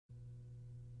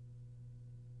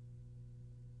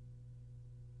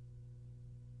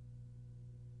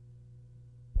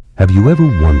Have you ever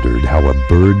wondered how a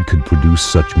bird could produce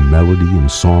such melody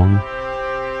and song?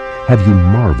 Have you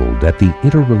marveled at the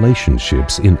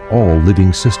interrelationships in all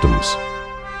living systems?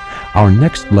 Our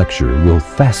next lecture will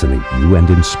fascinate you and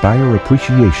inspire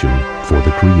appreciation for the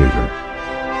Creator.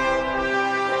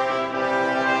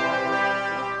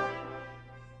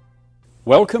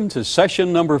 Welcome to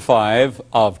session number 5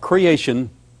 of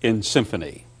Creation in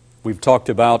Symphony. We've talked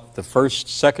about the first,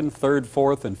 second, third,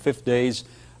 fourth, and fifth days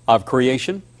of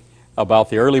creation, about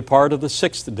the early part of the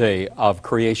sixth day of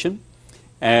creation,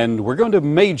 and we're going to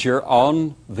major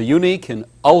on the unique and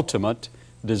ultimate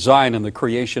design in the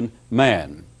creation,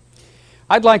 man.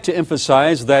 I'd like to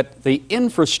emphasize that the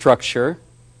infrastructure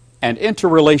and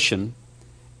interrelation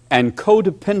and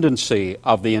codependency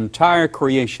of the entire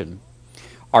creation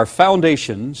are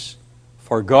foundations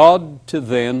for God to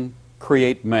then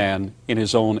create man in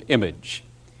His own image.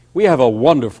 We have a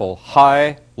wonderful,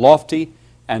 high, lofty,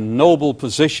 and noble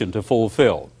position to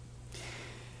fulfill.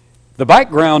 The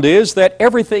background is that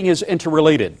everything is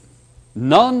interrelated.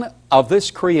 None of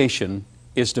this creation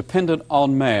is dependent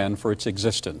on man for its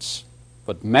existence,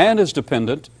 but man is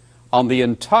dependent on the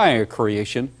entire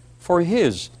creation for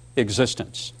his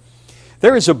existence.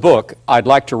 There is a book I'd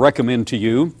like to recommend to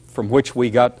you from which we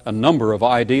got a number of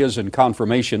ideas and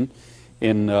confirmation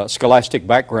in scholastic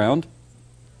background,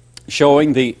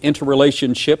 showing the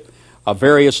interrelationship of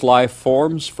various life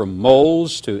forms, from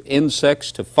moles to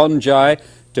insects to fungi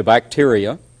to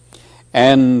bacteria.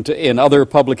 And in other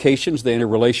publications, the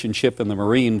interrelationship in the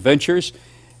marine ventures,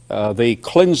 the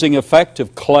cleansing effect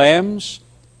of clams,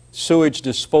 sewage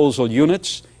disposal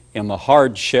units in the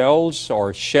hard shells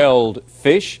or shelled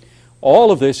fish. All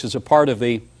of this is a part of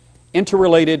the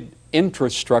interrelated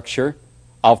infrastructure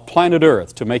of planet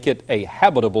Earth to make it a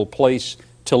habitable place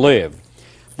to live.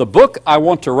 The book I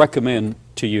want to recommend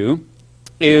to you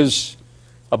is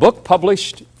a book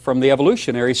published from the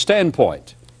evolutionary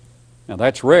standpoint. Now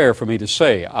that's rare for me to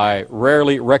say. I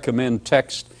rarely recommend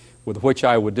text with which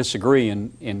I would disagree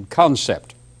in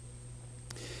concept.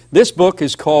 This book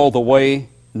is called The Way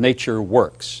Nature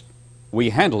Works.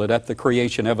 We handle it at the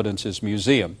Creation Evidences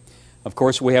Museum. Of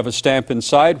course, we have a stamp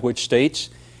inside which states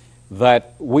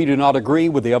that we do not agree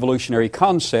with the evolutionary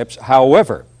concepts.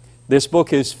 However, this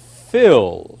book is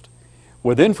filled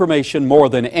with information more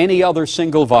than any other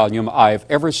single volume I've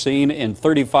ever seen in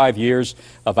 35 years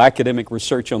of academic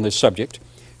research on this subject,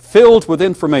 filled with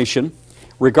information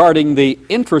regarding the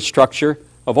infrastructure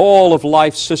of all of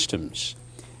life systems.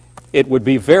 It would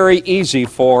be very easy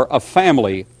for a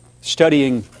family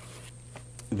studying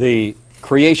the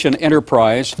creation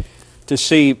enterprise to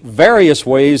see various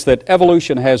ways that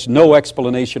evolution has no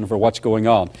explanation for what's going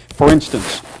on. For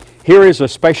instance, here is a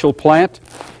special plant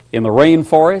in the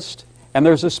rainforest, and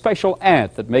there's a special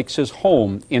ant that makes his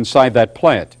home inside that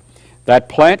plant. That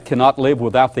plant cannot live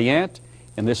without the ant,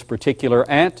 and this particular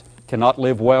ant cannot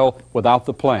live well without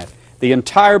the plant. The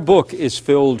entire book is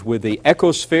filled with the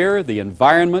ecosphere, the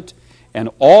environment, and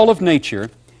all of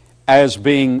nature as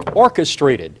being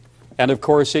orchestrated. And of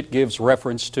course, it gives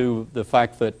reference to the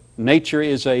fact that nature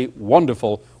is a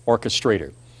wonderful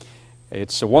orchestrator.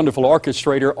 It's a wonderful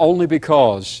orchestrator only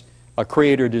because a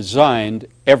creator designed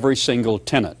every single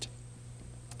tenet.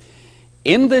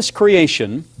 In this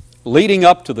creation, leading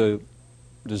up to the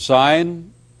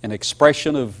design and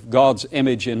expression of God's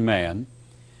image in man,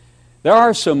 there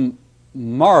are some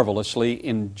marvelously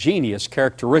ingenious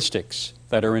characteristics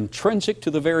that are intrinsic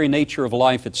to the very nature of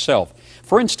life itself.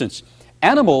 For instance,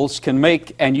 animals can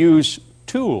make and use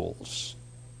tools.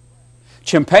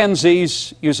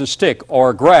 Chimpanzees use a stick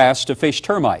or grass to fish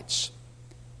termites.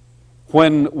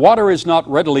 When water is not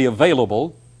readily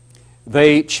available,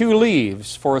 they chew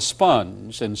leaves for a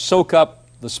sponge and soak up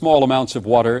the small amounts of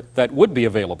water that would be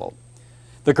available.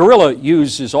 The gorilla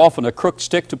uses often a crooked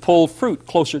stick to pull fruit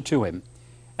closer to him.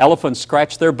 Elephants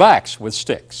scratch their backs with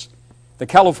sticks. The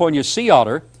California sea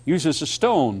otter uses a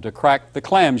stone to crack the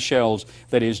clam shells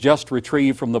that is just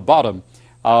retrieved from the bottom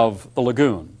of the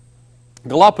lagoon.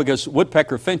 Galapagos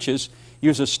woodpecker finches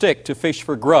use a stick to fish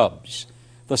for grubs.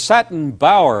 The satin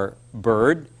bower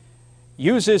bird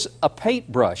uses a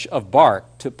paintbrush of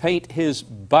bark to paint his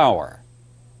bower.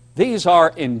 These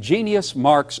are ingenious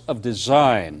marks of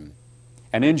design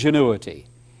and ingenuity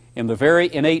in the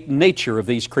very innate nature of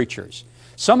these creatures.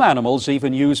 Some animals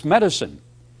even use medicine.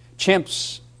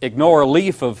 Chimps ignore a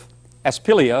leaf of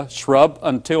Aspelia shrub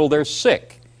until they're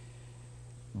sick.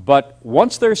 But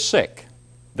once they're sick,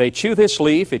 they chew this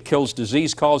leaf. It kills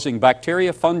disease-causing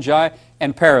bacteria, fungi,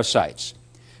 and parasites.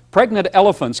 Pregnant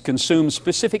elephants consume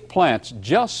specific plants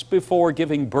just before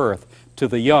giving birth to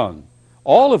the young.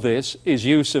 All of this is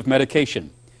use of medication.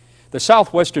 The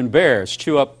southwestern bears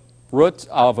chew up root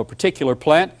of a particular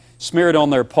plant, smeared on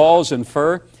their paws and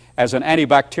fur as an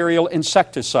antibacterial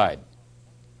insecticide.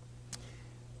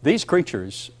 These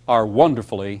creatures are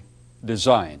wonderfully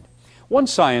designed. One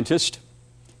scientist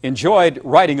enjoyed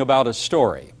writing about a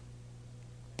story.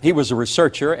 He was a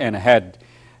researcher and had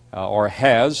or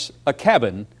has a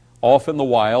cabin off in the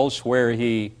wilds where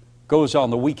he goes on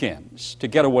the weekends to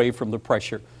get away from the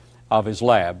pressure of his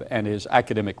lab and his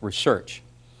academic research.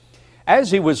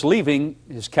 As he was leaving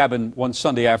his cabin one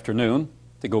Sunday afternoon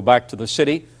to go back to the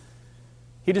city,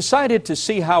 he decided to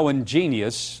see how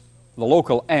ingenious the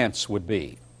local ants would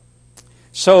be.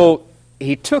 So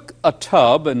he took a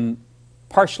tub and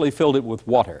partially filled it with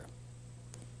water,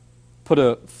 put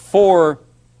a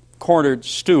 4-cornered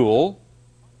stool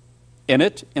in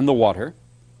it in the water,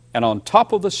 and on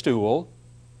top of the stool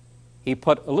he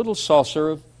put a little saucer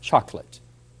of chocolate.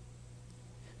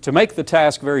 To make the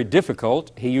task very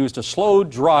difficult, he used a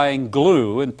slow-drying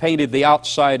glue and painted the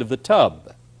outside of the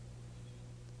tub.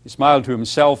 He smiled to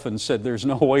himself and said, "There's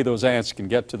no way those ants can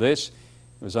get to this."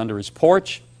 It was under his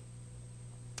porch,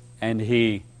 and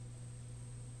he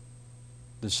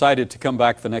decided to come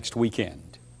back the next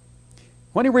weekend.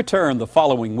 When he returned the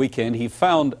following weekend, he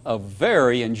found a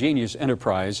very ingenious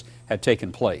enterprise had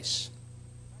taken place.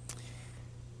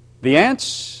 The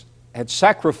ants had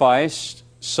sacrificed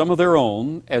some of their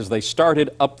own as they started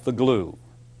up the glue.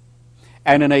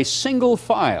 And in a single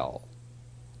file,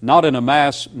 not in a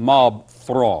mass mob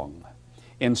throng,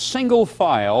 in single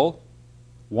file,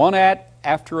 one ant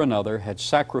after another had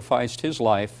sacrificed his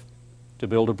life to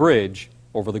build a bridge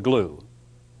over the glue.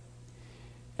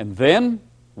 And then,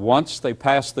 once they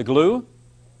passed the glue,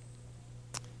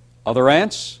 other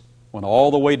ants went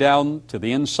all the way down to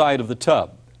the inside of the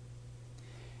tub.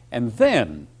 And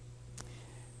then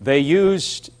they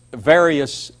used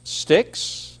various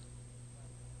sticks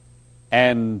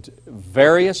and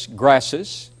various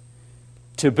grasses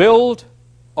to build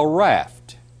a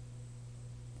raft.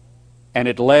 And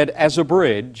it led as a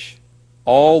bridge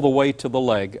all the way to the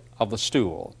leg of the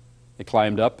stool. They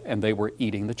climbed up and they were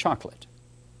eating the chocolate.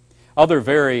 Other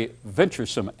very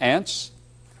venturesome ants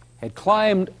had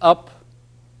climbed up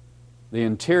the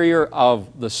interior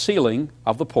of the ceiling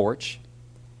of the porch,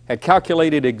 had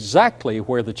calculated exactly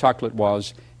where the chocolate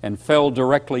was, and fell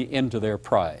directly into their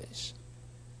prize.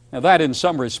 Now that in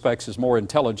some respects is more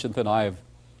intelligent than I have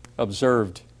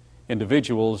observed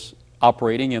individuals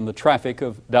operating in the traffic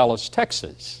of Dallas,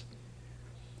 Texas.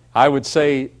 I would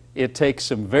say it takes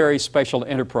some very special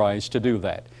enterprise to do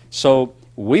that. So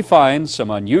we find some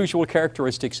unusual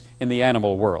characteristics in the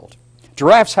animal world.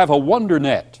 Giraffes have a wonder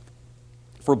net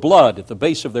for blood at the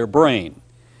base of their brain.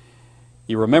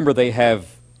 You remember they have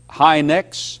high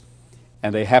necks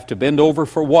and they have to bend over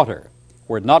for water.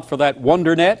 Were it not for that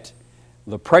wonder net,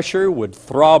 the pressure would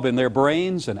throb in their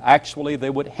brains and actually they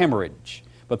would hemorrhage.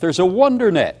 But there's a wonder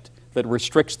net that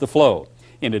restricts the flow.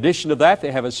 In addition to that,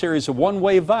 they have a series of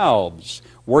one-way valves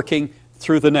working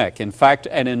through the neck. In fact,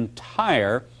 an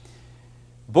entire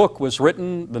book was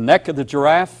written, The Neck of the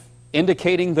Giraffe,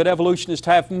 indicating that evolutionists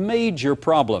have major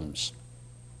problems.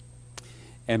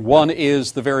 And one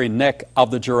is the very neck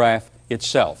of the giraffe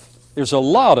itself. There's a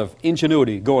lot of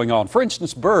ingenuity going on. For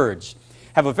instance, birds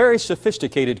have a very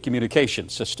sophisticated communication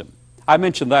system. I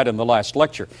mentioned that in the last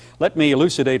lecture. Let me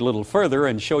elucidate a little further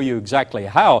and show you exactly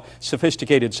how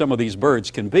sophisticated some of these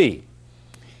birds can be.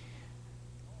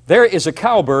 There is a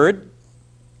cowbird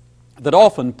that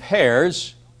often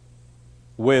pairs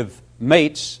with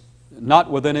mates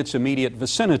not within its immediate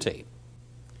vicinity.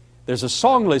 There's a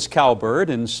songless cowbird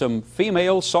and some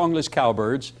female songless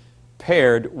cowbirds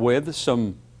paired with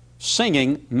some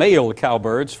singing male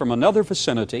cowbirds from another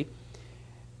vicinity,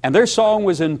 and their song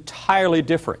was entirely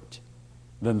different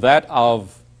than that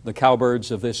of the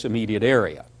cowbirds of this immediate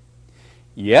area.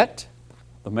 Yet,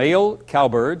 the male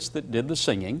cowbirds that did the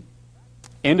singing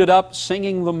ended up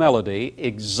singing the melody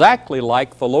exactly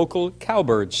like the local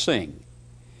cowbirds sing.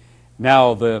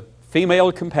 Now, the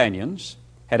female companions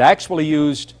had actually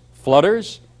used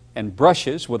flutters and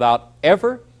brushes without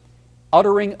ever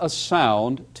uttering a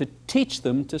sound to teach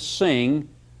them to sing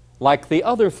like the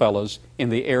other fellows in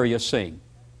the area sing.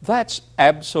 That's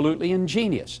absolutely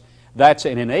ingenious. That's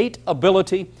an innate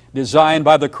ability designed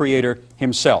by the Creator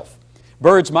Himself.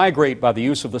 Birds migrate by the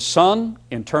use of the sun,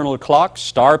 internal clocks,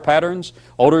 star patterns,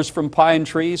 odors from pine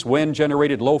trees,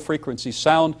 wind-generated low-frequency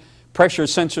sound, pressure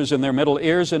sensors in their middle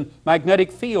ears, and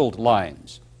magnetic field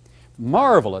lines.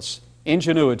 Marvelous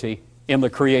ingenuity in the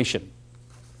creation.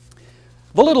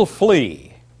 The little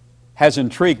flea has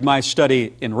intrigued my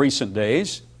study in recent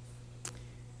days.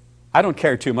 I don't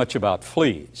care too much about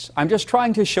fleas. I'm just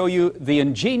trying to show you the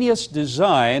ingenious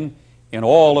design in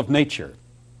all of nature.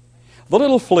 The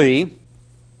little flea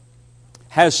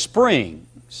has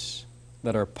springs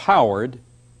that are powered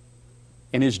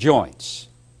in his joints.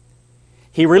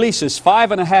 He releases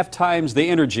 5.5 times the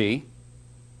energy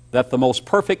that the most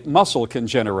perfect muscle can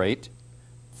generate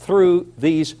through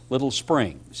these little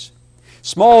springs.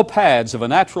 Small pads of a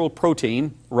natural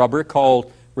protein rubber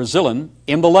called resilin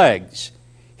in the legs.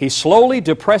 He slowly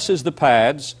depresses the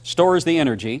pads, stores the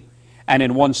energy, and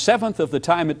in 1/7 of the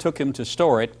time it took him to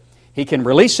store it, he can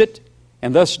release it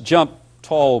and thus jump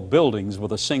tall buildings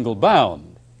with a single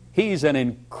bound. He's an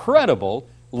incredible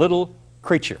little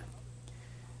creature.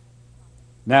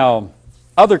 Now,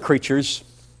 other creatures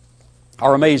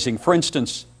are amazing. For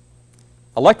instance,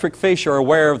 electric fish are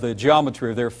aware of the geometry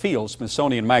of their field,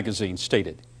 Smithsonian Magazine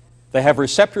stated. They have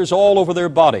receptors all over their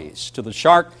bodies. To the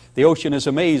shark, the ocean is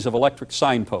a maze of electric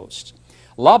signposts.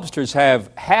 Lobsters have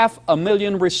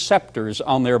 500,000 receptors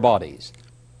on their bodies.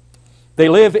 They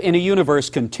live in a universe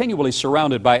continually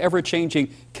surrounded by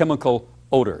ever-changing chemical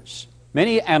odors.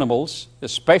 Many animals,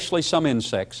 especially some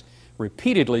insects,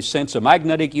 repeatedly sense a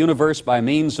magnetic universe by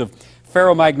means of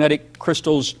ferromagnetic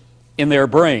crystals in their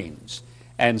brains.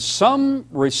 And some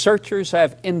researchers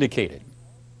have indicated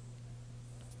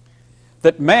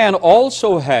that man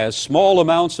also has small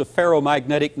amounts of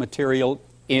ferromagnetic material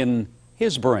in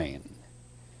his brain.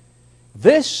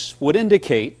 This would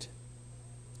indicate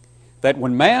that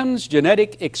when man's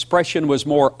genetic expression was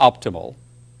more optimal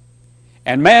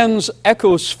and man's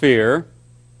ecosphere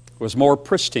was more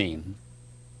pristine,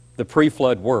 the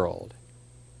pre-flood world,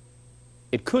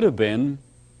 it could have been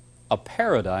a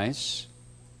paradise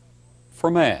for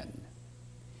man.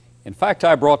 In fact,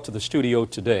 I brought to the studio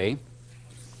today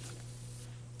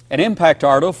an impact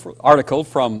article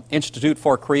from Institute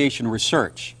for Creation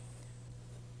Research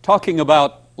talking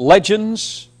about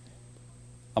legends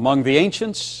among the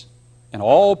ancients in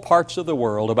all parts of the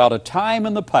world about a time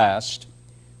in the past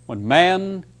when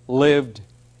man lived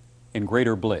in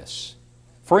greater bliss.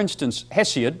 For instance,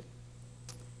 Hesiod,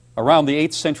 around the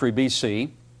 8th century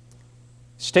BC,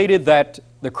 stated that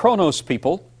the Kronos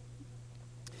people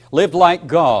lived like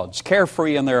gods,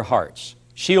 carefree in their hearts,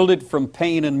 shielded from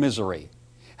pain and misery.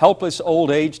 Helpless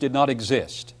old age did not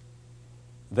exist.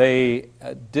 They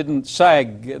didn't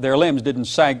sag, their limbs didn't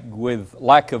sag with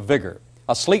lack of vigor.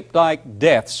 A sleep-like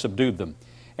death subdued them.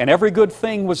 And every good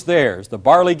thing was theirs. The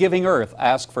barley-giving earth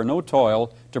asked for no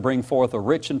toil to bring forth a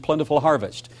rich and plentiful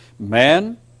harvest.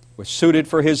 Man was suited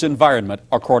for his environment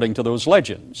according to those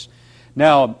legends.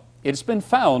 Now, it's been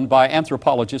found by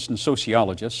anthropologists and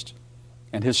sociologists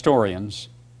and historians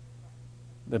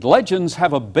that legends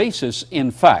have a basis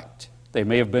in fact. They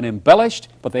may have been embellished,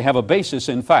 but they have a basis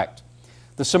in fact.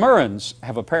 The Sumerians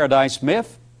have a paradise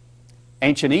myth.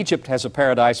 Ancient Egypt has a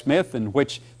paradise myth in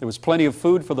which there was plenty of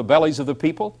food for the bellies of the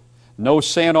people, no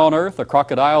sin on earth, the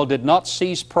crocodile did not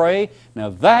cease prey. Now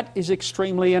that is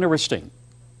extremely interesting.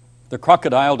 The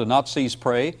crocodile did not cease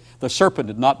prey, the serpent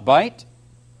did not bite,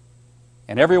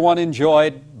 and everyone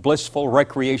enjoyed blissful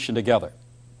recreation together.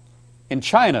 In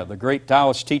China, the great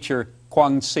Taoist teacher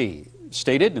Guangxi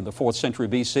stated in the 4th century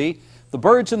BC, the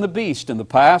birds and the beast in the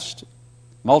past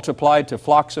multiplied to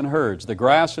flocks and herds. The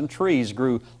grass and trees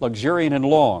grew luxuriant and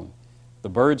long. The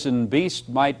birds and beasts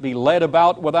might be led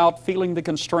about without feeling the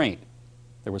constraint.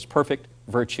 There was perfect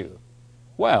virtue.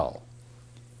 Well,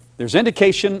 there's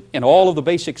indication in all of the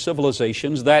basic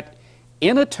civilizations that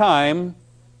in a time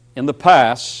in the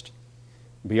past,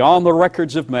 beyond the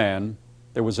records of man,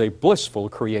 there was a blissful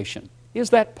creation. Is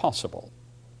that possible?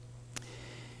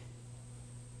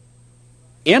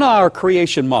 In our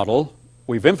creation model,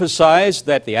 we've emphasized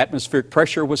that the atmospheric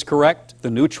pressure was correct, the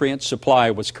nutrient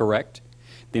supply was correct,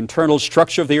 the internal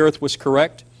structure of the earth was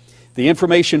correct, the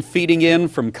information feeding in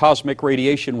from cosmic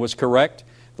radiation was correct,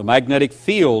 the magnetic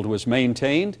field was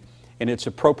maintained in its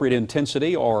appropriate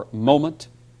intensity or moment.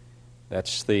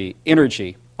 That's the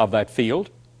energy of that field.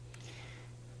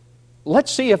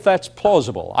 Let's see if that's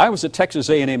plausible. I was at Texas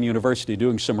A&M University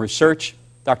doing some research.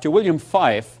 Dr. William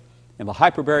Fife in the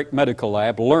Hyperbaric Medical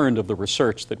Lab learned of the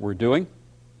research that we're doing.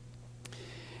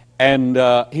 And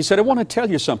he said, I want to tell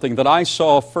you something that I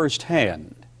saw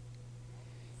firsthand.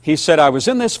 He said, I was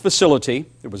in this facility.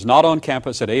 It was not on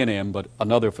campus at A&M, but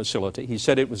another facility. He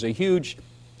said it was a huge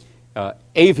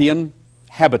avian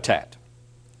habitat,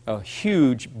 a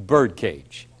huge bird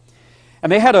cage.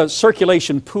 And they had a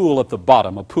circulation pool at the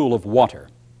bottom, a pool of water.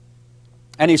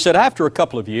 And he said after a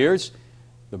couple of years,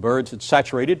 the birds had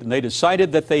saturated and they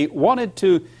decided that they wanted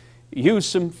to use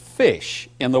some fish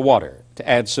in the water to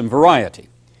add some variety.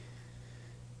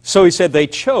 So he said they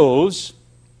chose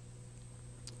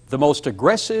the most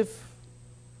aggressive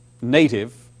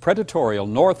native predatorial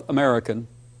North American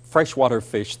freshwater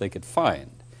fish they could find.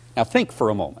 Now think for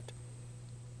a moment.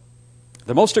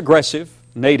 The most aggressive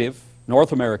native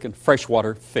North American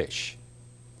freshwater fish.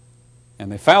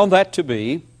 And they found that to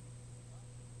be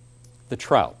the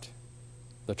trout.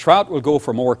 The trout will go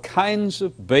for more kinds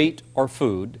of bait or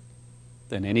food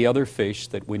than any other fish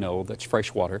that we know that's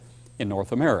freshwater in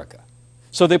North America.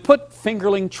 So they put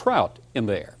fingerling trout in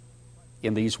there,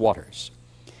 in these waters.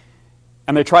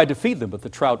 And they tried to feed them, but the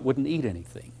trout wouldn't eat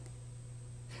anything.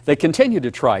 They continued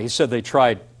to try. He said they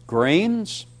tried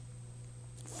grains,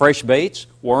 fresh baits,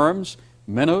 worms,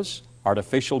 minnows,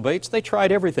 artificial baits. They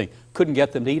tried everything. Couldn't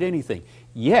get them to eat anything.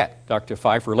 Yet, Dr.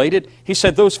 Fife related, he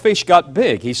said those fish got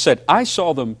big. He said, I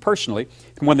saw them personally,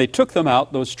 and when they took them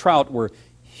out, those trout were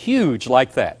huge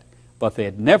like that, but they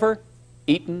had never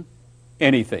eaten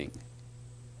anything.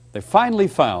 They finally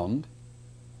found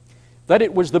that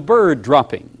it was the bird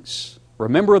droppings.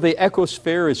 Remember, the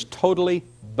ecosphere is totally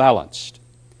balanced.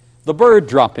 The bird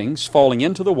droppings falling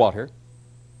into the water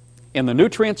and the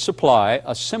nutrient supply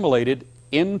assimilated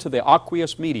into the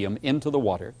aqueous medium, into the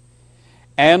water,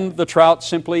 and the trout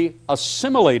simply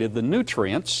assimilated the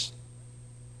nutrients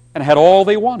and had all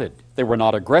they wanted. They were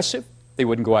not aggressive. They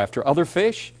wouldn't go after other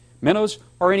fish, minnows,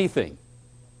 or anything.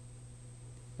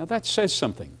 Now that says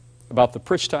something about the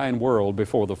pristine world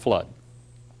before the flood.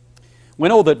 We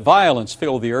know that violence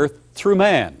filled the earth through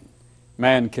man.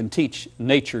 Man can teach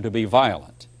nature to be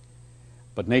violent,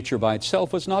 but nature by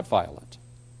itself was not violent.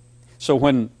 So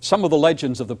when some of the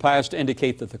legends of the past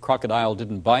indicate that the crocodile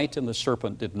didn't bite and the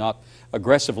serpent did not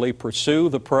aggressively pursue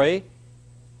the prey,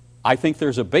 I think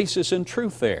there's a basis in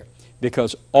truth there,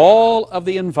 because all of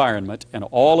the environment and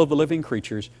all of the living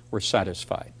creatures were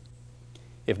satisfied.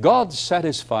 If God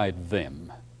satisfied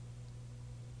them,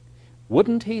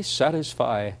 wouldn't He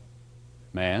satisfy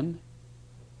man?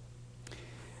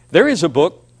 There is a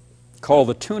book called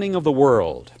The Tuning of the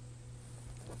World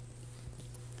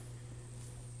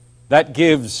that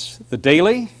gives the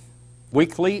daily,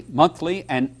 weekly, monthly,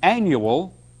 and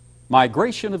annual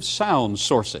migration of sound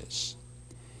sources.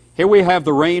 Here we have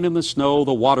the rain and the snow,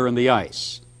 the water and the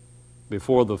ice.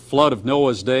 Before the flood of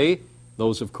Noah's day,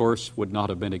 those, of course, would not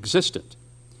have been existent.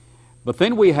 But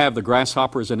then we have the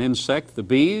grasshoppers and insects, the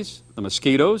bees, the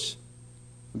mosquitoes.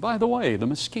 And by the way, the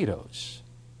mosquitoes.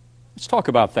 Let's talk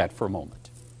about that for a moment.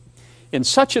 In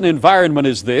such an environment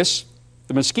as this,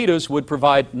 the mosquitoes would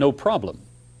provide no problem.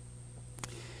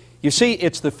 You see,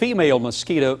 it's the female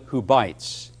mosquito who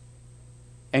bites.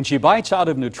 And she bites out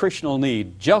of nutritional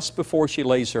need just before she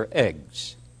lays her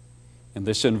eggs. In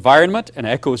this environment, an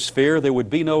ecosphere, there would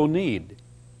be no need.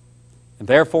 And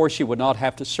therefore, she would not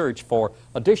have to search for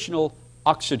additional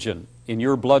oxygen in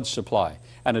your blood supply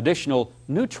and additional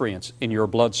nutrients in your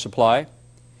blood supply.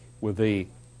 With the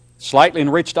slightly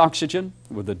enriched oxygen,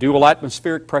 with the dual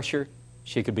atmospheric pressure,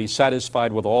 she could be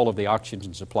satisfied with all of the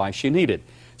oxygen supply she needed.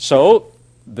 So,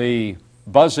 the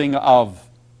buzzing of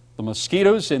the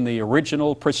mosquitoes in the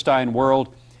original pristine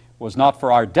world was not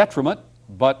for our detriment,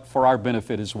 but for our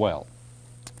benefit as well.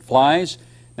 Flies,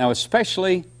 now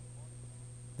especially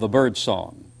the bird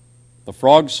song, the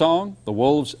frog song, the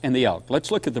wolves, and the elk.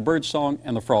 Let's look at the bird song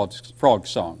and the frog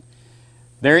song.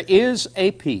 There is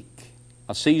a peak,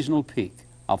 a seasonal peak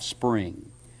of spring,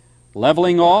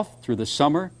 leveling off through the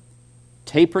summer,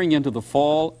 tapering into the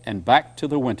fall and back to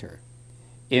the winter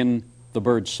in the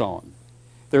bird song.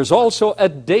 There's also a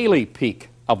daily peak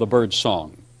of the bird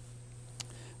song.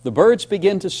 The birds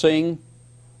begin to sing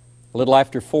a little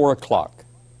after 4 o'clock.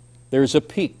 There's a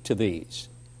peak to these,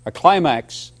 a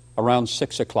climax around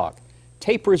 6 o'clock,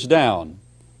 tapers down,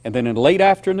 and then in late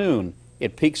afternoon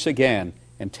it peaks again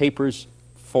and tapers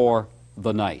for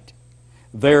the night.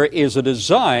 There is a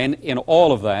design in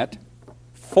all of that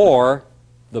for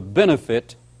the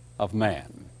benefit of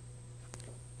man.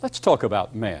 Let's talk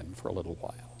about man for a little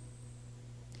while.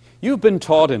 You've been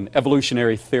taught in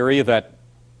evolutionary theory that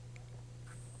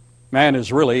man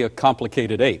is really a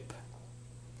complicated ape.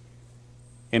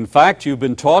 In fact, you've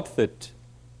been taught that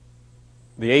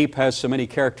the ape has so many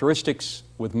characteristics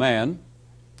with man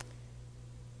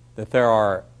that there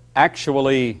are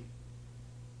actually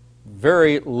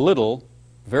very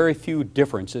few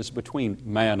differences between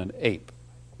man and ape.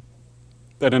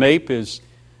 That an ape is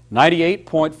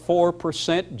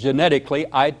 98.4% genetically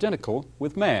identical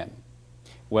with man.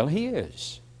 Well, he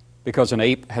is, because an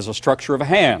ape has a structure of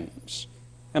hands,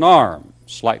 an arm,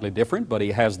 slightly different, but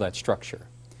he has that structure.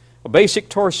 A basic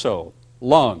torso,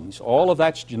 lungs, all of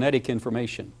that's genetic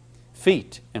information.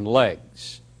 Feet and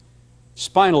legs,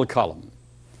 spinal column,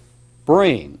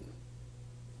 brain,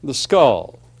 the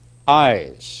skull,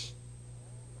 eyes,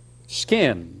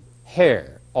 skin,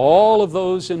 hair, All of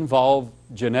those involve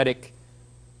genetic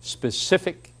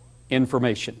specific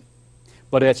information.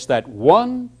 But it's that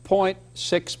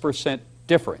 1.6%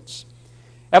 difference.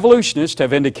 Evolutionists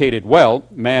have indicated, well,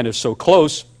 man is so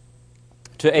close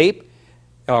to ape,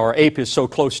 or ape is so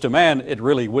close to man, it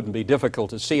really wouldn't be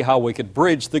difficult to see how we could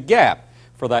bridge the gap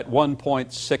for that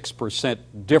 1.6%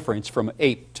 difference from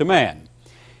ape to man.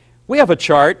 We have a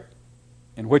chart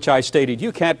in which I stated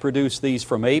you can't produce these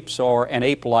from apes or an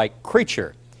ape-like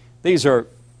creature. These are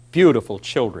beautiful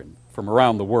children from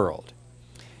around the world.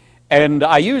 And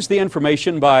I used the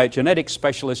information by genetic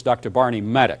specialist Dr. Barney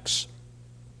Maddox.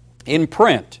 In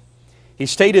print, he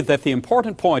stated that the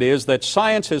important point is that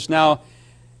science has now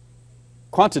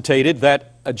quantitated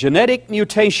that a genetic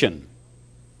mutation,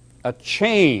 a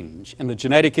change in the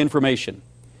genetic information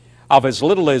of as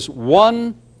little as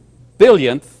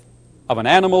 1/1000th of an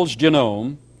animal's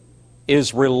genome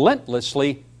is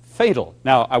relentlessly fatal.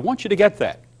 Now, I want you to get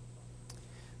that.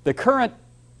 The current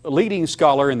leading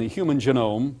scholar in the human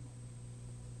genome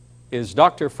is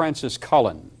Dr. Francis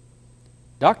Collins.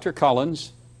 Dr.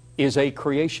 Collins is a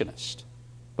creationist,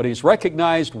 but he's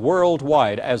recognized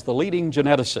worldwide as the leading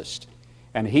geneticist,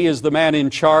 and he is the man in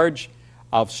charge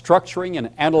of structuring and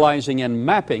analyzing and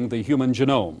mapping the human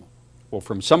genome. Well,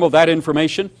 from some of that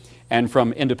information and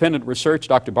from independent research,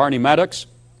 Dr. Barney Maddox,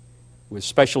 with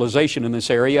specialization in this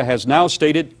area, has now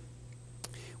stated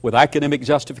with academic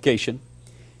justification,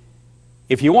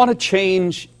 if you want to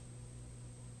change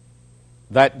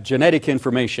that genetic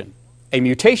information, a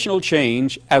mutational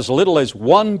change as little as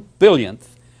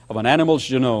 1/1000th of an animal's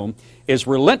genome is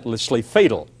relentlessly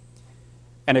fatal.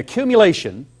 An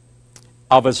accumulation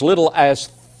of as little as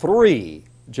 3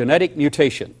 genetic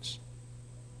mutations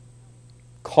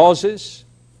causes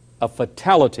a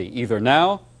fatality either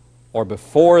now or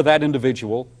before that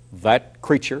individual, that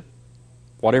creature,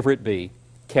 whatever it be,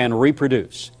 can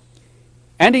reproduce.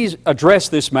 And he's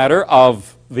addressed this matter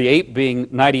of the ape being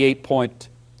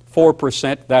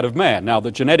 98.4% that of man. Now,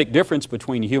 the genetic difference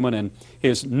between human and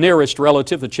his nearest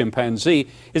relative, the chimpanzee,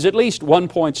 is at least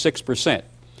 1.6%.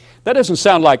 That doesn't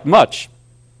sound like much,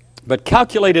 but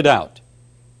calculated out,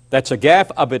 that's a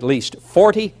gap of at least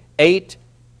 48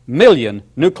 million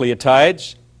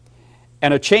nucleotides,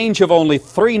 and a change of only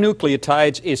 3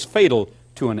 nucleotides is fatal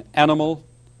to an animal.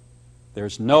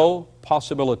 There's no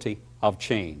possibility of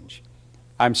change.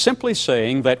 I'm simply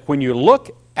saying that when you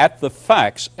look at the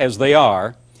facts as they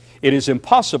are, it is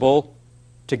impossible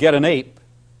to get an ape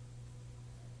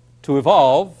to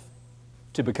evolve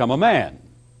to become a man.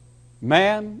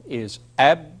 Man is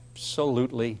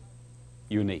absolutely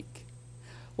unique.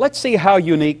 Let's see how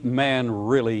unique man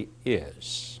really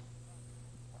is.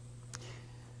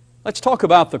 Let's talk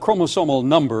about the chromosomal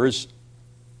numbers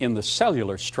in the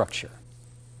cellular structure.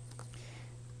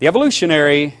 The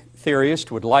evolutionary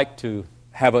theorist would like to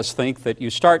have us think that you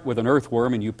start with an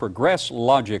earthworm and you progress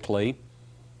logically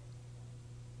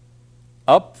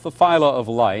up the phyla of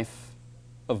life,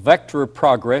 a vector of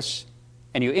progress,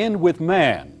 and you end with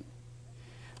man.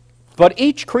 But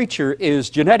each creature is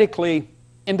genetically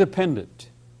independent,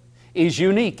 is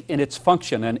unique in its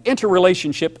function and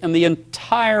interrelationship in the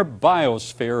entire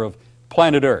biosphere of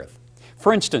planet Earth.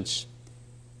 For instance,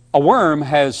 a worm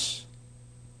has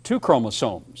 2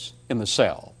 chromosomes in the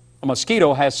cell. A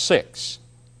mosquito has 6.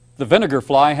 The vinegar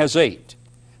fly has 8.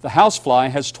 The housefly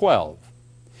has 12.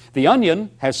 The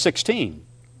onion has 16.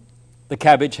 The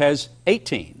cabbage has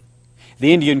 18.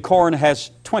 The Indian corn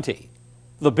has 20.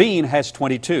 The bean has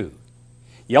 22.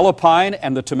 Yellow pine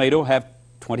and the tomato have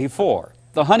 24.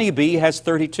 The honeybee has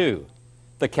 32.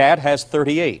 The cat has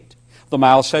 38. The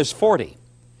mouse has 40.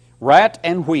 Rat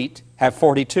and wheat have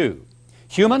 42.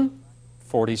 Human,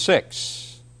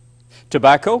 46.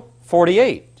 Tobacco,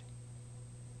 48.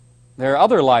 There are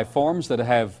other life forms that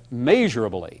have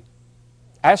measurably,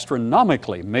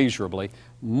 astronomically measurably,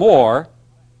 more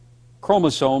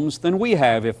chromosomes than we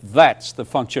have, if that's the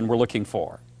function we're looking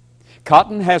for.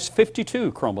 Cotton has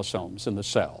 52 chromosomes in the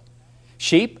cell.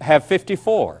 Sheep have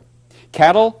 54.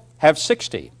 Cattle have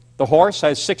 60. The horse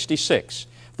has 66.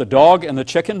 The dog and the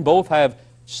chicken both have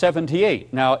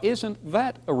 78. Now, isn't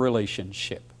that a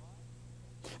relationship?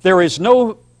 There is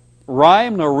no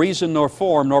rhyme, nor reason, nor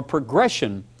form, nor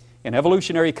progression in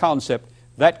evolutionary concept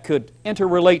that could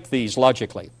interrelate these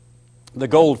logically. The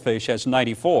goldfish has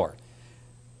 94.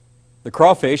 The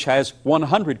crawfish has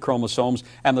 100 chromosomes,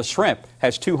 and the shrimp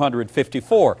has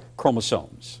 254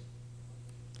 chromosomes.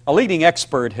 A leading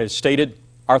expert has stated,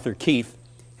 Arthur Keith,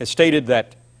 has stated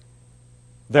that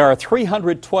there are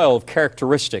 312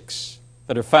 characteristics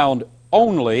that are found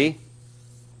only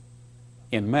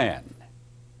in man.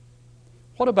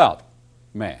 What about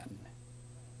man?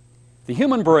 The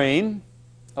human brain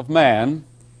of man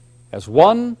has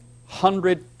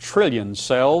 100 trillion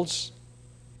cells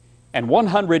and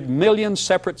 100 million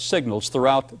separate signals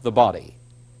throughout the body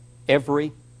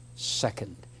every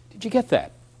second. Did you get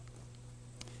that?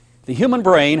 The human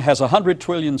brain has 100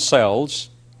 trillion cells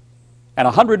and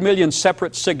 100 million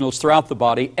separate signals throughout the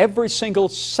body every single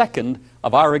second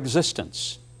of our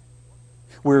existence.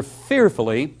 We're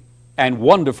fearfully and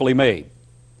wonderfully made.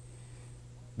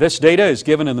 This data is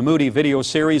given in the Moody video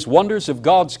series, Wonders of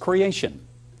God's Creation.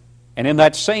 And in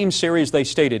that same series they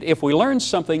stated, if we learn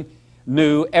something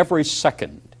new every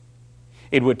second,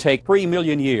 it would take 3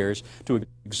 million years to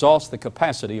exhaust the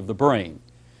capacity of the brain.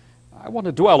 I want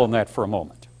to dwell on that for a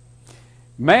moment.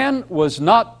 Man was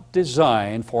not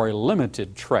designed for a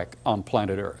limited trek on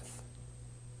planet Earth.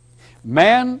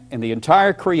 Man and the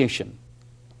entire creation,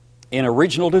 in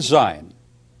original design,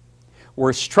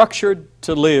 were structured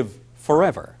to live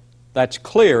forever. That's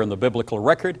clear in the biblical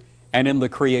record and in the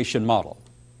creation model.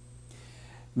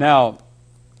 Now,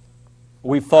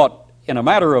 we've thought in a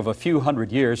matter of a few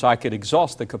hundred years I could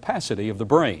exhaust the capacity of the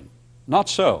brain. Not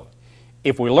so.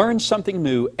 If we learn something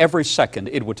new every second,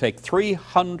 it would take 3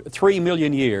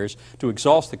 million years to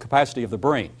exhaust the capacity of the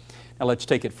brain. Now let's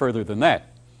take it further than that.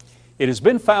 It has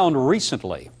been found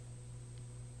recently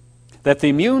that the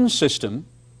immune system,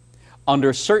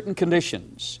 under certain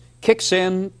conditions, kicks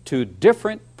in to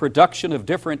different production of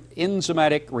different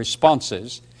enzymatic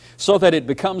responses so that it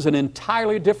becomes an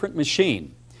entirely different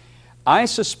machine. I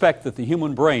suspect that the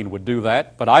human brain would do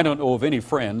that, but I don't know of any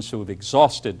friends who have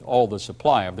exhausted all the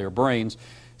supply of their brains,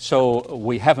 so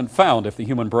we haven't found if the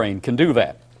human brain can do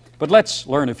that. But let's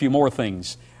learn a few more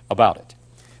things about it.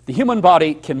 The human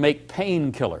body can make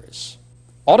painkillers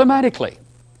automatically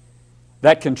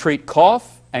that can treat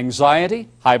cough, anxiety,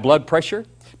 high blood pressure,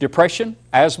 depression,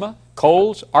 asthma,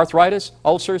 colds, arthritis,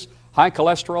 ulcers, high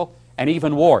cholesterol, and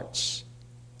even warts.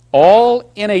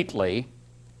 All innately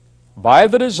by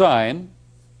the design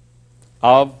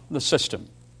of the system,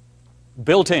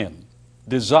 built in,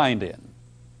 designed in,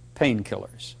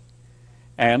 painkillers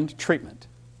and treatment.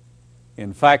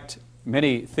 In fact,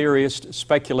 many theorists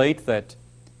speculate that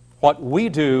what we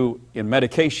do in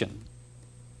medication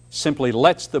simply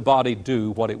lets the body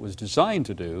do what it was designed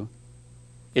to do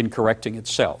in correcting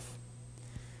itself.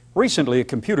 Recently, a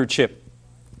computer chip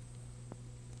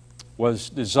was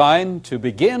designed to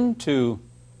begin to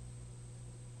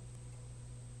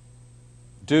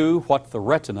do what the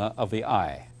retina of the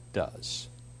eye does.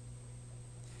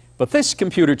 But this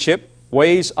computer chip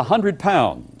weighs 100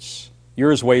 pounds.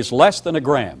 Yours weighs less than a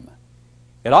gram.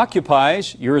 Yours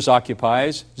occupies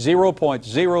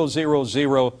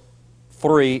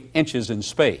 0.0003 inches in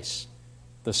space.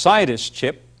 The scientist's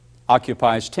chip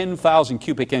occupies 10,000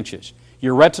 cubic inches.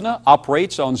 Your retina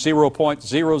operates on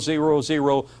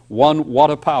 0.0001 watt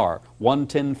of power,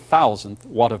 1/10,000th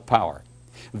watt of power.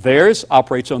 Theirs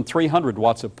operates on 300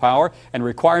 watts of power and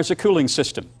requires a cooling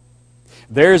system.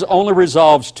 Theirs only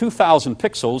resolves 2,000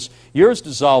 pixels. Yours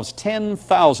dissolves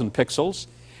 10,000 pixels.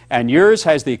 And yours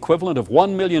has the equivalent of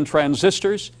 1 million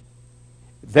transistors.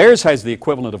 Theirs has the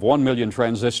equivalent of 1 million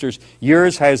transistors.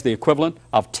 Yours has the equivalent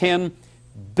of 10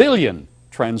 billion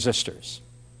transistors.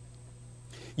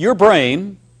 Your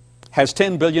brain has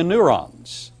 10 billion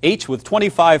neurons, each with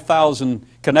 25,000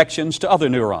 connections to other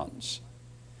neurons.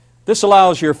 This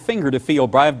allows your finger to feel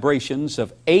vibrations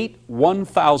of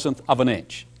 8/1,000th of an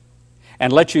inch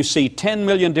and lets you see 10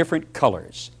 million different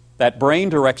colors. That brain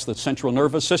directs the central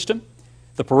nervous system,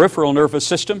 the peripheral nervous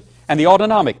system, and the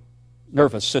autonomic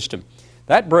nervous system.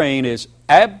 That brain is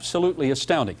absolutely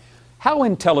astounding. How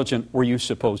intelligent were you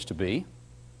supposed to be?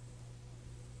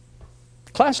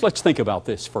 Class, let's think about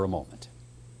this for a moment.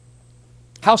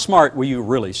 How smart were you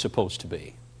really supposed to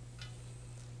be?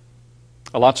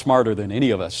 A lot smarter than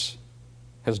any of us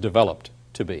has developed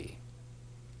to be.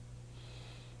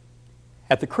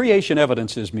 At the Creation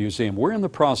Evidences Museum, we're in the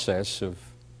process of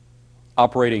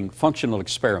operating functional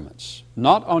experiments,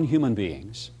 not on human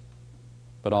beings,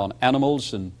 but on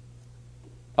animals and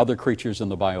other creatures in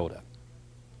the biota.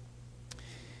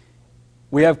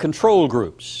 We have control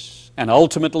groups, and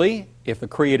ultimately, if the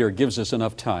Creator gives us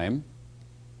enough time,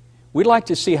 we'd like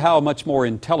to see how much more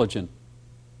intelligent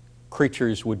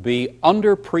creatures would be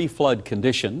under pre-flood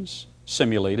conditions,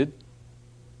 simulated,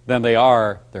 than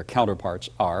their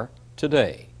counterparts are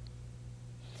today.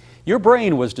 Your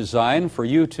brain was designed for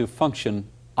you to function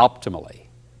optimally.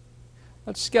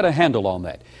 Let's get a handle on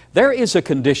that. There is a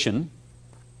condition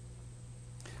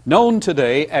known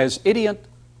today as idiot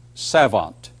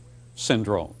savant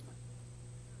syndrome,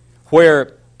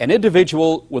 where an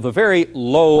individual with a very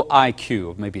low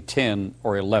IQ of maybe 10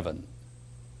 or 11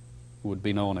 who would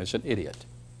be known as an idiot,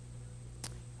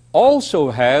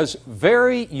 also has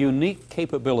very unique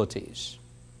capabilities,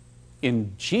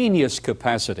 ingenious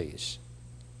capacities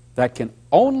that can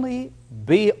only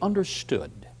be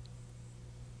understood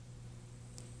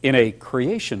in a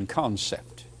creation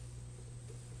concept,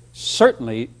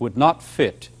 certainly would not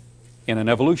fit in an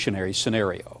evolutionary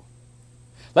scenario.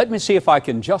 Let me see if I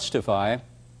can justify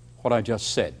what I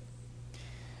just said.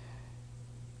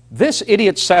 This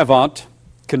idiot savant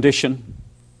condition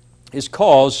is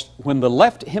caused when the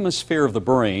left hemisphere of the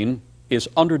brain is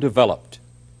underdeveloped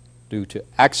due to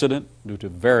accident, due to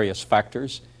various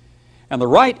factors, and the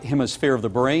right hemisphere of the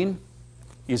brain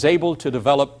is able to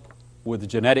develop with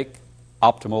genetic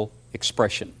optimal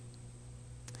expression.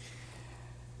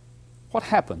 What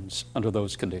happens under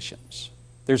those conditions?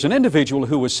 There's an individual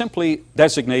who was simply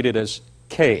designated as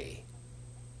K,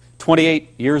 28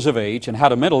 years of age, and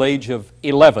had a mental age of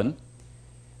 11,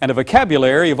 and a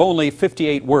vocabulary of only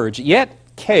 58 words, yet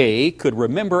K could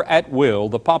remember at will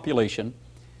the population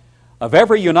of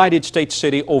every United States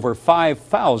city over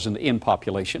 5,000 in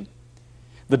population,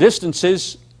 the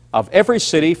distances of every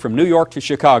city from New York to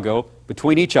Chicago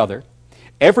between each other,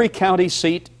 every county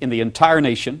seat in the entire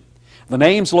nation, the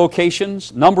names,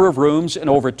 locations, number of rooms in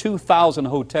over 2,000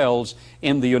 hotels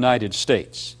in the United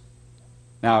States.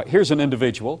 Now, here's an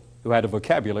individual who had a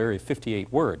vocabulary of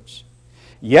 58 words.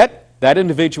 Yet, that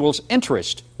individual's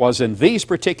interest was in these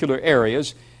particular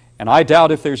areas, and I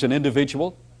doubt if there's an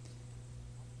individual,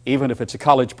 even if it's a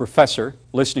college professor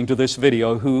listening to this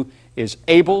video, who is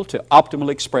able to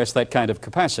optimally express that kind of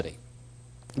capacity.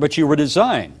 But you were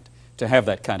designed to have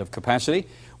that kind of capacity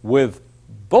with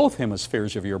both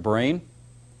hemispheres of your brain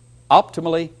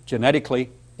optimally, genetically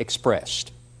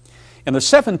expressed. In the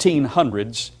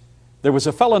 1700s, there was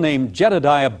a fellow named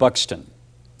Jedediah Buxton,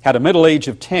 had a middle age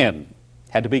of 10,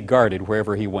 had to be guarded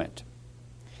wherever he went.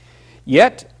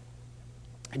 Yet,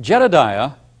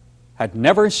 Jedediah had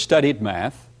never studied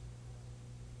math,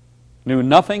 knew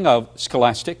nothing of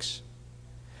scholastics,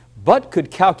 but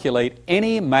could calculate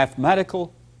any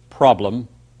mathematical problem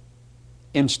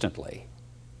instantly.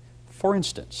 For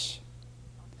instance,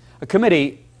 a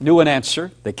committee knew an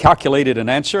answer, they calculated an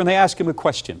answer, and they asked him a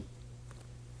question.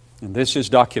 And this is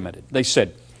documented. They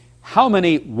said, how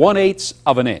many 1/8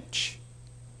 of an inch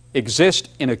exist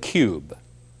in a cube?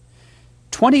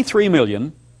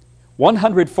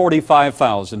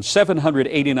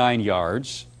 23,145,789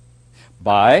 yards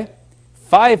by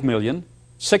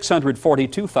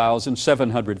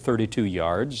 5,642,732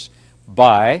 yards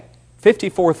by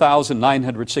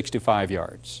 54,965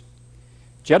 yards.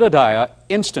 Jedediah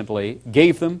instantly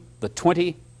gave them the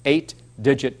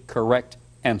 28-digit correct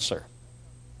answer.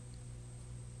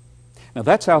 Now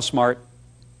that's how smart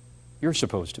you're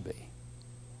supposed to be.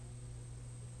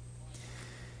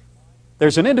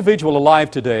 There's an individual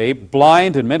alive today,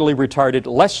 blind and mentally retarded,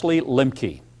 Leslie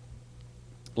Lemke.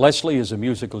 Leslie is a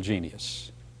musical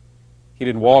genius. He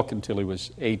didn't walk until he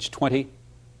was age 20.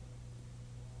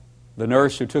 The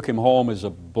nurse who took him home is a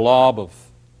blob of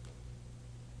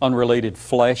unrelated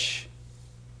flesh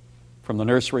from the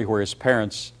nursery where his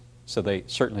parents said they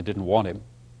certainly didn't want him.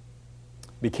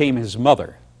 Became his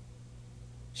mother.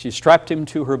 She strapped him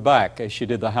to her back as she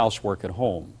did the housework at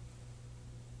home.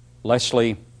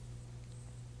 Leslie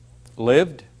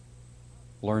lived,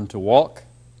 learned to walk.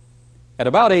 At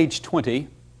about age 20,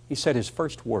 he said his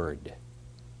first word.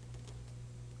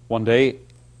 One day,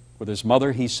 with his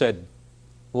mother, he said,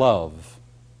 "Love."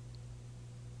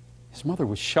 His mother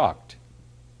was shocked.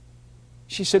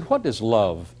 She said, "What does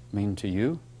love mean to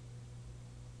you?"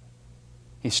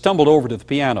 He stumbled over to the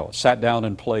piano, sat down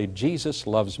and played, "Jesus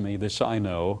loves me, this I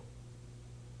know,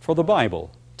 for the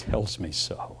Bible tells me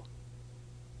so."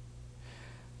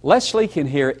 Leslie can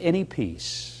hear any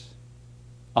piece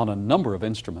on a number of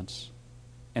instruments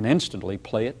and instantly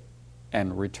play it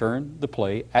and return the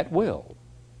play at will.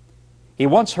 He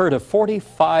once heard a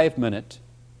 45-minute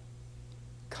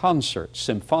concert,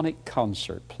 symphonic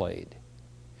concert played,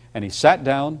 and he sat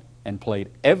down and played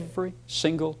every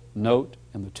single note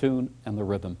and the tune and the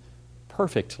rhythm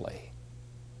perfectly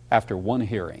after one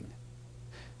hearing.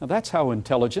 Now that's how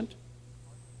intelligent,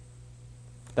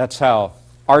 that's how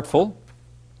artful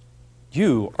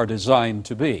you are designed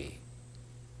to be.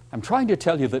 I'm trying to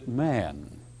tell you that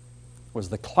man was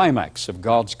the climax of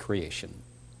God's creation,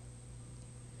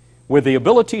 with the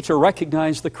ability to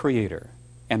recognize the Creator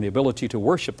and the ability to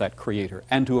worship that Creator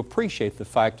and to appreciate the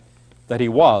fact that He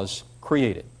was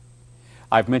created.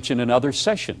 I've mentioned in other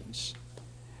sessions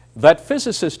that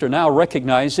physicists are now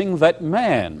recognizing that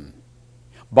man,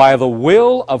 by the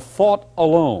will of thought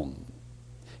alone,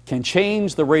 can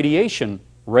change the radiation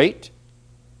rate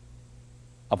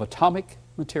of atomic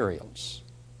materials.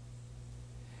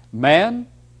 Man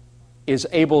is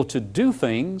able to do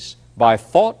things by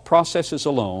thought processes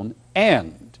alone,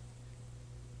 and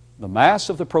the mass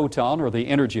of the proton, or the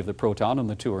energy of the proton, and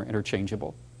the two are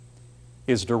interchangeable,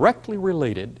 is directly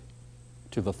related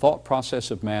to the thought process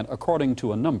of man according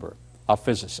to a number of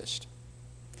physicists.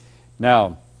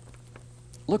 Now,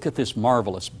 look at this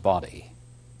marvelous body.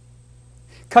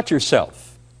 Cut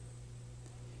yourself.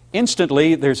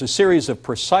 Instantly, there's a series of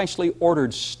precisely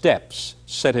ordered steps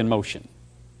set in motion.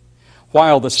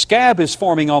 While the scab is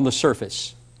forming on the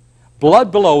surface,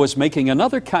 blood below is making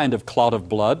another kind of clot of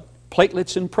blood,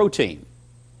 platelets and protein.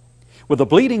 With the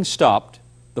bleeding stopped,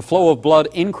 the flow of blood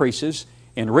increases,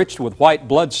 enriched with white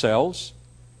blood cells,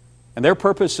 and their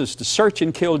purpose is to search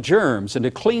and kill germs and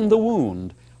to clean the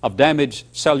wound of damaged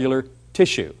cellular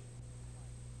tissue.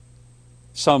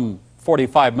 Some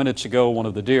 45 minutes ago, one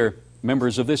of the dear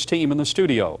members of this team in the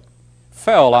studio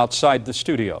fell outside the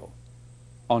studio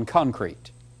on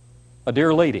concrete, a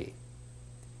dear lady.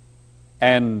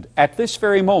 And at this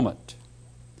very moment,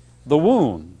 the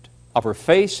wound of her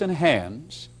face and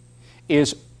hands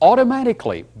is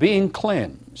automatically being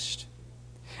cleansed,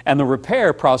 and the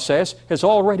repair process has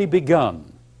already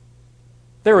begun.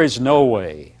 There is no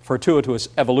way fortuitous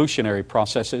evolutionary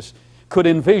processes could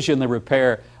envision the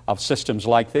repair of systems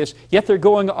like this, yet they're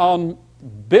going on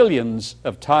billions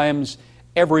of times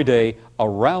every day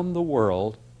around the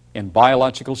world in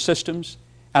biological systems,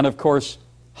 and of course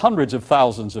hundreds of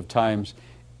thousands of times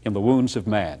in the wounds of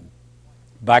man.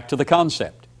 Back to the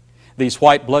concept. These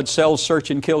white blood cells search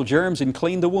and kill germs and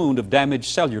clean the wound of damaged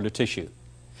cellular tissue.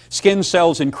 Skin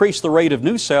cells increase the rate of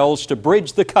new cells to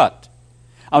bridge the cut.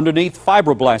 Underneath,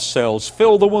 fibroblast cells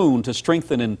fill the wound to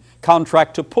strengthen and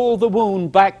contract to pull the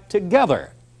wound back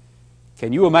together.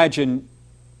 Can you imagine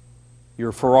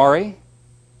your Ferrari,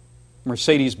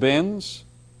 Mercedes-Benz,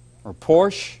 or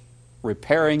Porsche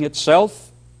repairing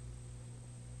itself?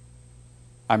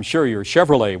 I'm sure your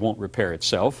Chevrolet won't repair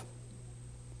itself.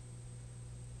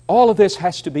 All of this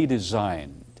has to be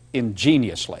designed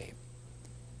ingeniously.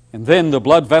 And then the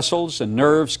blood vessels and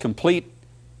nerves complete,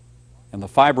 and the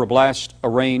fibroblasts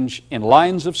arrange in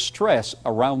lines of stress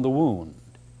around the wound,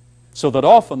 so that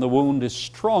often the wound is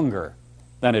stronger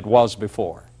than it was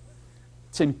before.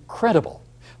 It's incredible.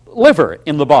 Liver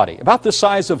in the body, about the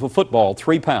size of a football,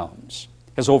 3 pounds,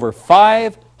 has over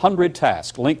 500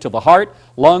 tasks linked to the heart,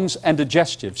 lungs, and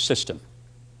digestive system.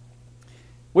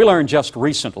 We learned just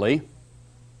recently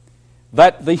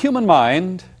that the human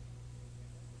mind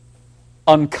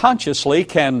unconsciously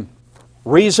can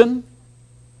reason,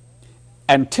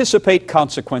 anticipate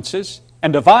consequences,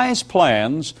 and devise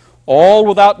plans, all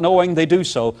without knowing they do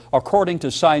so, according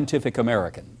to Scientific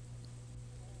American.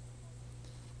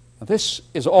 Now, this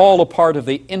is all a part of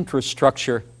the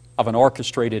infrastructure of an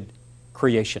orchestrated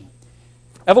creation.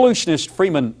 Evolutionist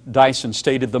Freeman Dyson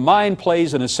stated, "The mind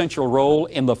plays an essential role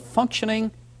in the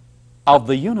functioning of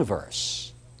the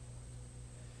universe."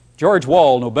 George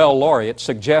Wall, Nobel laureate,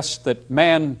 suggests that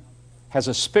man has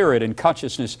a spirit and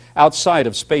consciousness outside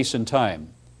of space and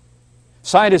time.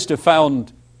 Scientists have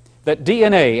found that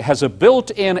DNA has a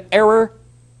built-in error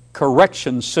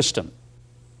correction system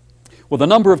with a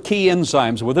number of key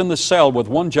enzymes within the cell with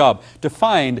one job: to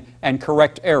find and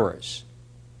correct errors.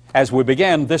 As we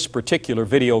began this particular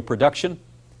video production,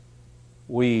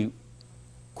 we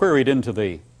queried into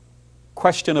the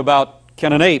question about,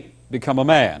 can an ape become a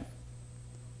man?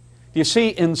 You see,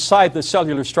 inside the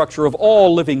cellular structure of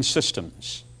all living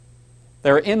systems,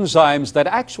 there are enzymes that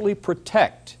actually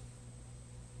protect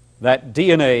that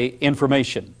DNA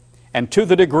information, and to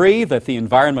the degree that the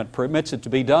environment permits it to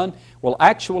be done, will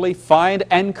actually find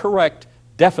and correct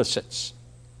deficits,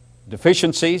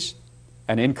 deficiencies,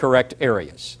 and incorrect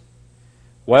areas.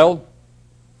 Well,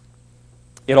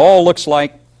 it all looks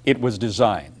like it was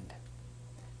designed.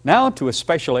 Now to a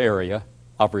special area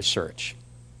of research.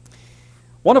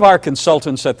 One of our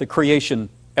consultants at the Creation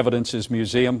Evidences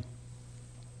Museum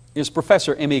is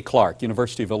Professor M.E. Clark,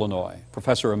 University of Illinois,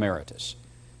 Professor Emeritus.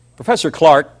 Professor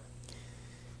Clark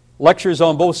lectures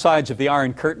on both sides of the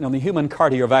Iron Curtain on the human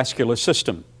cardiovascular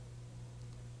system.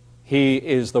 He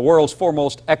is the world's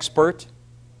foremost expert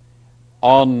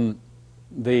on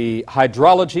the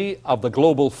hydrology of the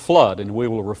global flood, and we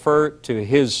will refer to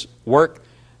his work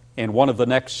in one of the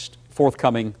next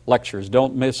forthcoming lectures.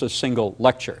 Don't miss a single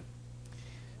lecture.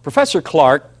 Professor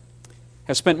Clark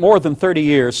has spent more than 30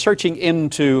 years searching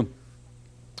into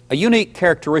a unique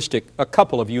characteristic, a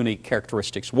couple of unique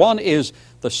characteristics. One is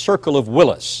the circle of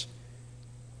Willis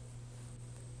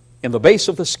in the base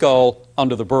of the skull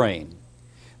under the brain.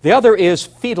 The other is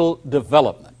fetal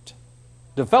development,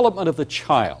 development of the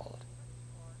child.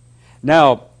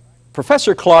 Now,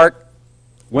 Professor Clark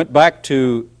went back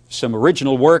to some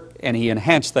original work and he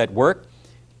enhanced that work,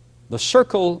 the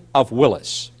Circle of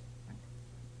Willis.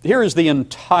 Here is the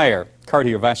entire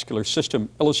cardiovascular system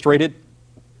illustrated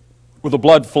with the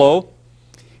blood flow.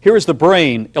 Here is the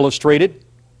brain illustrated.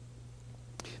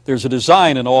 There's a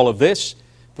design in all of this.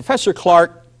 Professor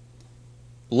Clark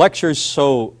lectures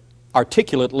so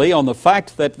articulately on the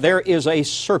fact that there is a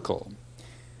circle.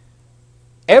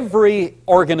 Every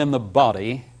organ in the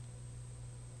body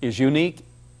is unique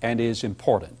and is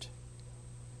important.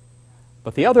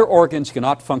 But the other organs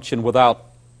cannot function without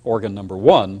organ number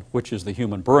one, which is the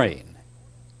human brain.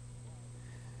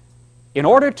 In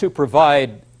order to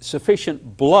provide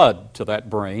sufficient blood to that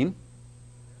brain,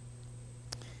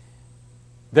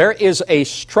 there is a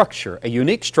structure, a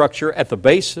unique structure at the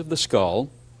base of the skull,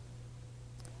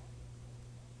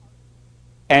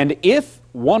 and if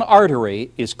one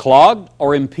artery is clogged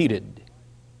or impeded,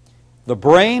 the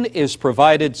brain is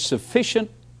provided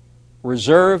sufficient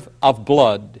reserve of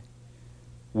blood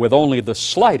with only the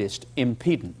slightest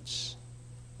impedance.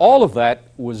 All of that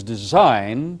was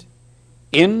designed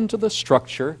into the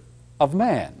structure of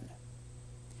man.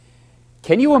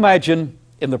 Can you imagine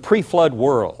in the pre-flood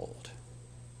world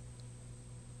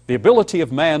the ability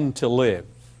of man to live?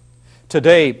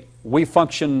 Today, we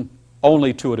function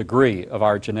only to a degree of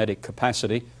our genetic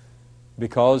capacity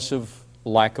because of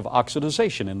lack of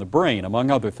oxidization in the brain,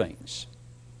 among other things.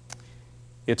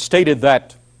 It's stated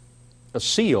that a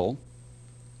seal,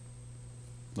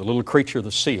 the little creature,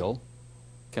 the seal,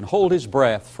 can hold his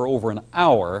breath for over an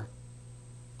hour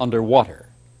underwater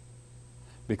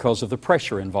because of the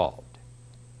pressure involved.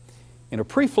 In a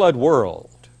pre-flood world,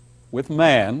 with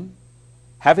man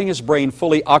having his brain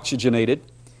fully oxygenated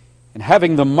and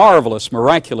having the marvelous,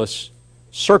 miraculous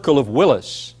Circle of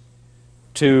Willis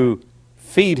to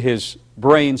feed his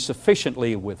brain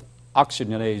sufficiently with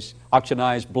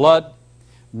oxygenized blood,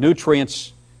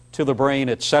 nutrients to the brain,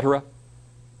 etc.,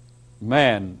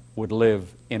 man would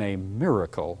live in a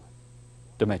miracle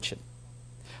dimension.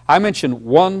 I mentioned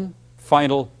one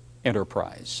final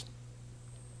enterprise.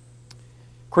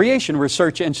 Creation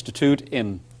Research Institute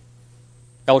in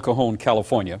El Cajon,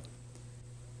 California,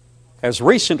 has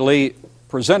recently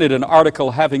presented an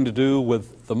article having to do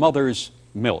with the mother's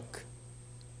milk.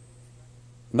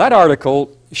 That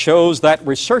article shows that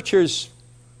researchers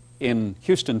in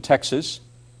Houston, Texas,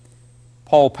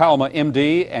 Paul Palma,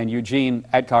 MD, and Eugene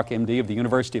Adcock, MD, of the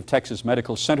University of Texas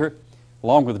Medical Center,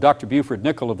 along with Dr. Buford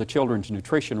Nickel of the Children's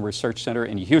Nutrition Research Center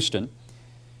in Houston,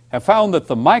 have found that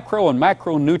the micro and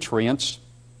macronutrients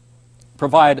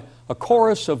provide a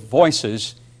chorus of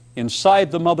voices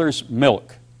inside the mother's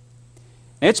milk.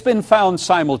 It's been found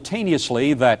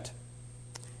simultaneously that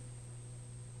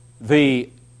the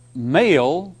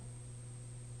male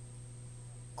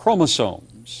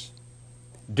chromosomes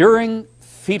during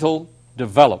fetal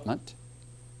development,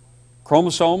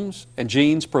 chromosomes and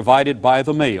genes provided by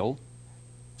the male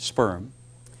sperm,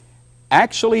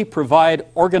 actually provide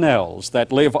organelles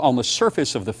that live on the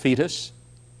surface of the fetus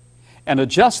and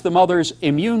adjust the mother's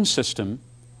immune system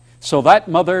so that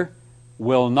mother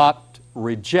will not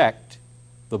reject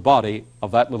the body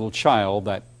of that little child,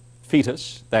 that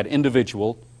fetus, that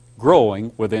individual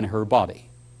growing within her body.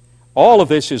 All of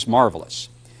this is marvelous.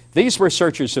 These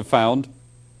researchers have found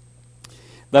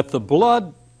that the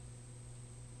blood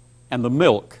and the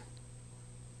milk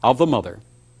of the mother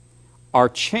are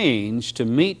changed to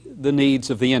meet the needs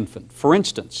of the infant. For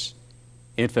instance,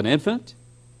 if an infant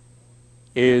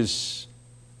is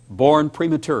born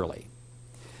prematurely,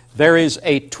 there is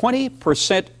a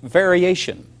 20%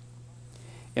 variation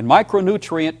in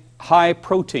micronutrient high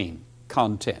protein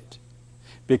content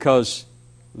because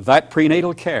that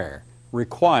prenatal care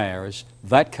requires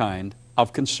that kind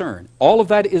of concern. All of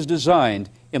that is designed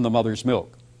in the mother's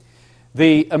milk.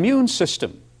 The immune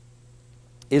system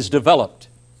is developed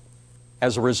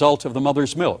as a result of the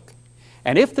mother's milk.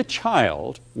 And if the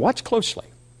child, watch closely,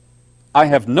 I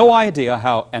have no idea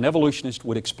how an evolutionist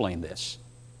would explain this.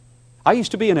 I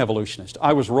used to be an evolutionist.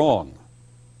 I was wrong.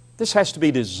 This has to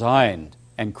be designed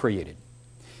and created.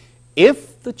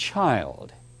 If the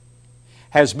child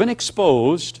has been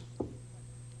exposed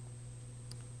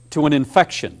to an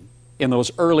infection in those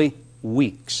early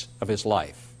weeks of his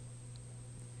life,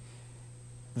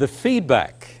 the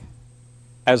feedback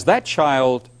as that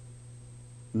child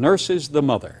nurses the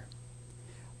mother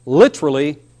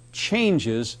literally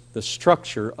changes the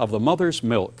structure of the mother's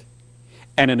milk,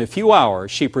 and in a few hours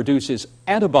she produces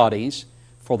antibodies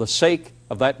for the sake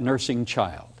of that nursing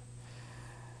child.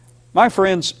 My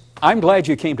friends, I'm glad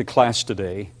you came to class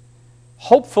today.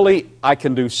 Hopefully I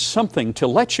can do something to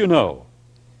let you know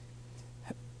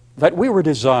that we were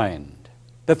designed,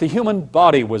 that the human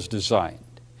body was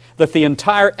designed, that the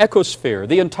entire ecosphere,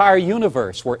 the entire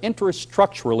universe were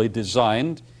infrastructurally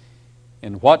designed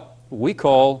in what we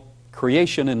call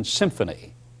creation in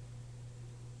symphony.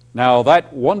 Now,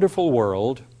 that wonderful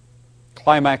world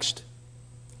climaxed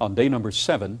on day number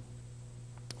 7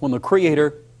 when the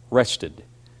Creator rested,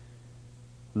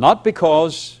 not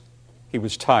because he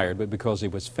was tired, but because he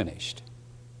was finished.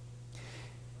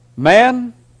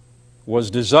 Man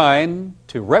was designed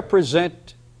to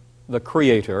represent the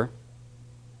Creator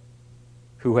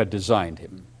who had designed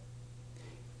him.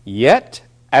 Yet,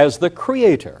 as the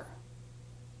Creator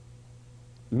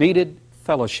needed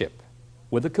fellowship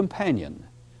with a companion,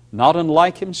 not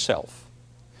unlike himself,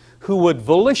 who would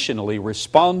volitionally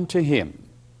respond to him,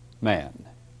 man.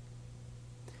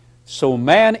 So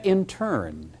man in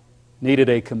turn needed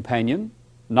a companion,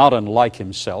 not unlike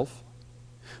himself,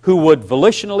 who would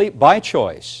volitionally, by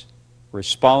choice,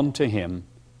 respond to him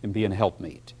and be an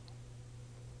helpmeet.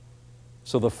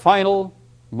 So the final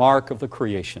mark of the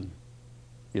creation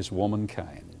is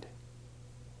womankind.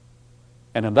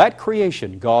 And in that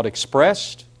creation, God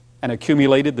expressed and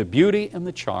accumulated the beauty and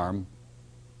the charm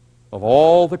of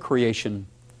all the creation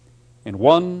in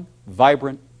one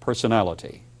vibrant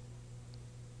personality.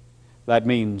 That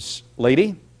means,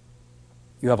 lady,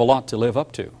 you have a lot to live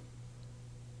up to.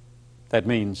 That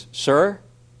means, sir,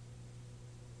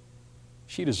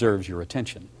 she deserves your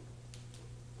attention.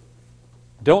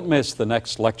 Don't miss the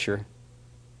next lecture.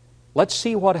 Let's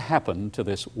see what happened to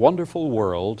this wonderful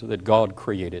world that God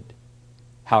created,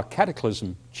 how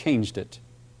cataclysm changed it,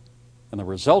 and the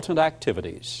resultant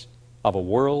activities of a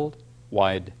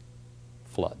worldwide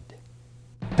flood.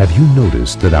 Have you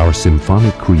noticed that our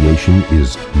symphonic creation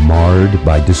is marred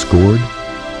by discord?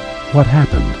 What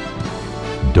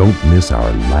happened? Don't miss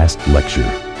our last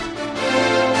lecture.